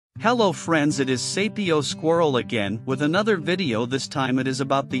Hello friends, it is Sapio Squirrel again with another video. This time it is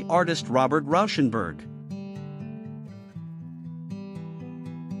about the artist Robert Rauschenberg.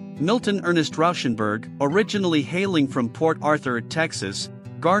 Milton Ernest Rauschenberg, originally hailing from Port Arthur, Texas,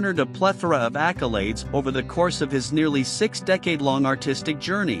 garnered a plethora of accolades over the course of his nearly 6-decade-long artistic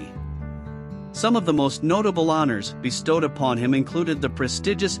journey. Some of the most notable honors bestowed upon him included the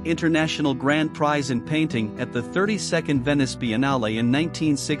prestigious International Grand Prize in Painting at the 32nd Venice Biennale in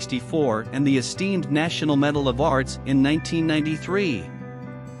 1964 and the esteemed National Medal of Arts in 1993.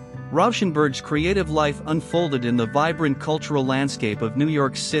 Rauschenberg's creative life unfolded in the vibrant cultural landscape of New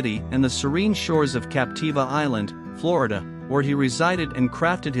York City and the serene shores of Captiva Island, Florida, where he resided and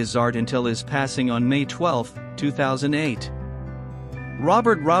crafted his art until his passing on May 12, 2008.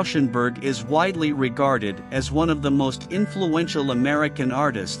 Robert Rauschenberg is widely regarded as one of the most influential American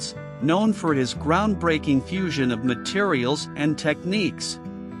artists, known for his groundbreaking fusion of materials and techniques.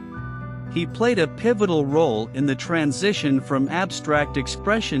 He played a pivotal role in the transition from abstract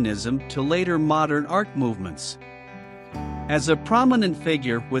expressionism to later modern art movements. As a prominent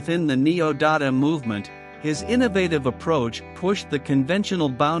figure within the Neo-Dada movement, his innovative approach pushed the conventional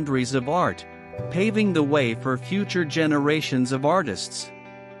boundaries of art, paving the way for future generations of artists.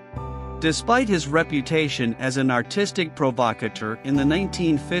 Despite his reputation as an artistic provocateur in the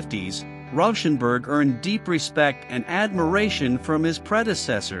 1950s, Rauschenberg earned deep respect and admiration from his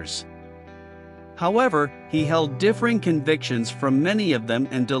predecessors. However, he held differing convictions from many of them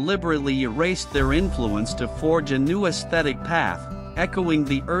and deliberately erased their influence to forge a new aesthetic path, echoing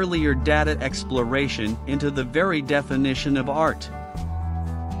the earlier Dada exploration into the very definition of art.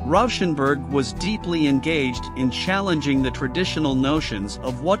 Rauschenberg was deeply engaged in challenging the traditional notions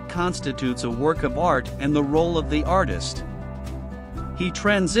of what constitutes a work of art and the role of the artist. He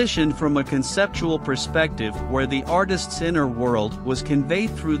transitioned from a conceptual perspective where the artist's inner world was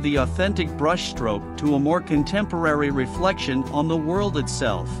conveyed through the authentic brushstroke to a more contemporary reflection on the world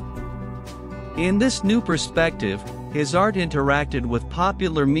itself. In this new perspective, his art interacted with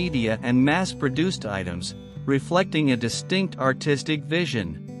popular media and mass-produced items, reflecting a distinct artistic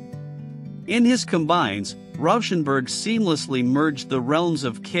vision. In his combines, Rauschenberg seamlessly merged the realms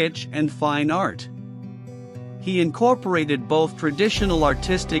of kitsch and fine art. He incorporated both traditional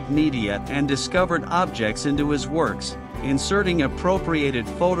artistic media and discovered objects into his works, inserting appropriated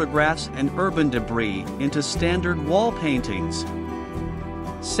photographs and urban debris into standard wall paintings.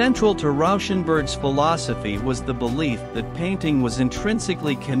 Central to Rauschenberg's philosophy was the belief that painting was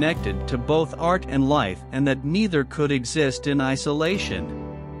intrinsically connected to both art and life and that neither could exist in isolation.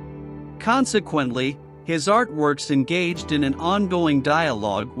 Consequently, his artworks engaged in an ongoing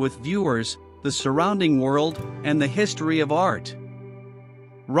dialogue with viewers, the surrounding world, and the history of art.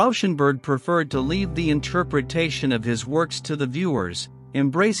 Rauschenberg preferred to leave the interpretation of his works to the viewers,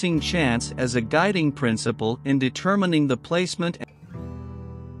 embracing chance as a guiding principle in determining the placement and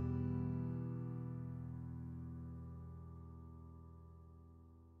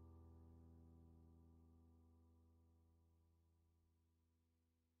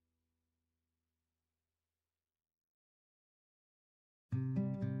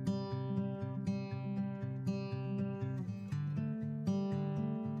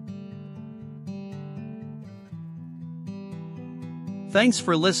Thanks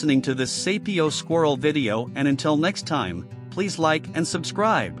for listening to this Sapio Squirrel video, and until next time, please like and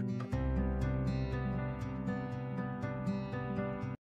subscribe.